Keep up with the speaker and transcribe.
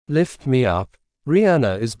Lift Me Up.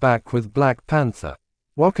 Rihanna is back with Black Panther.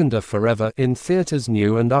 Wakanda Forever in theaters.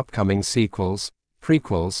 New and upcoming sequels,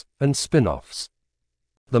 prequels, and spin-offs.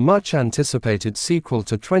 The much-anticipated sequel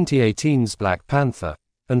to 2018's Black Panther,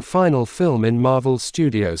 and final film in Marvel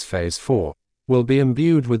Studios' Phase 4, will be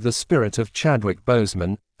imbued with the spirit of Chadwick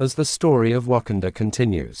Boseman, as the story of Wakanda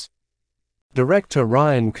continues. Director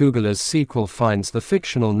Ryan Coogler's sequel finds the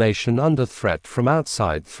fictional nation under threat from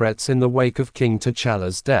outside threats in the wake of King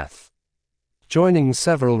T'Challa's death. Joining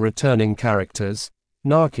several returning characters,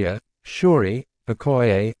 Nakia, Shuri,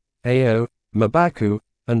 Okoye, Ayo, M'Baku,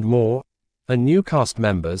 and more, and new cast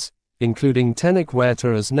members, including Tenoch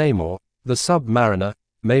Huerta as Namor, the Submariner,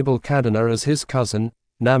 Mabel Cadena as his cousin,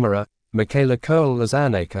 Namora, Michaela Cole as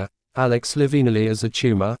Aneka, Alex Livinelli as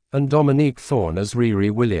Achuma, and Dominique Thorne as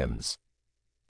Riri Williams.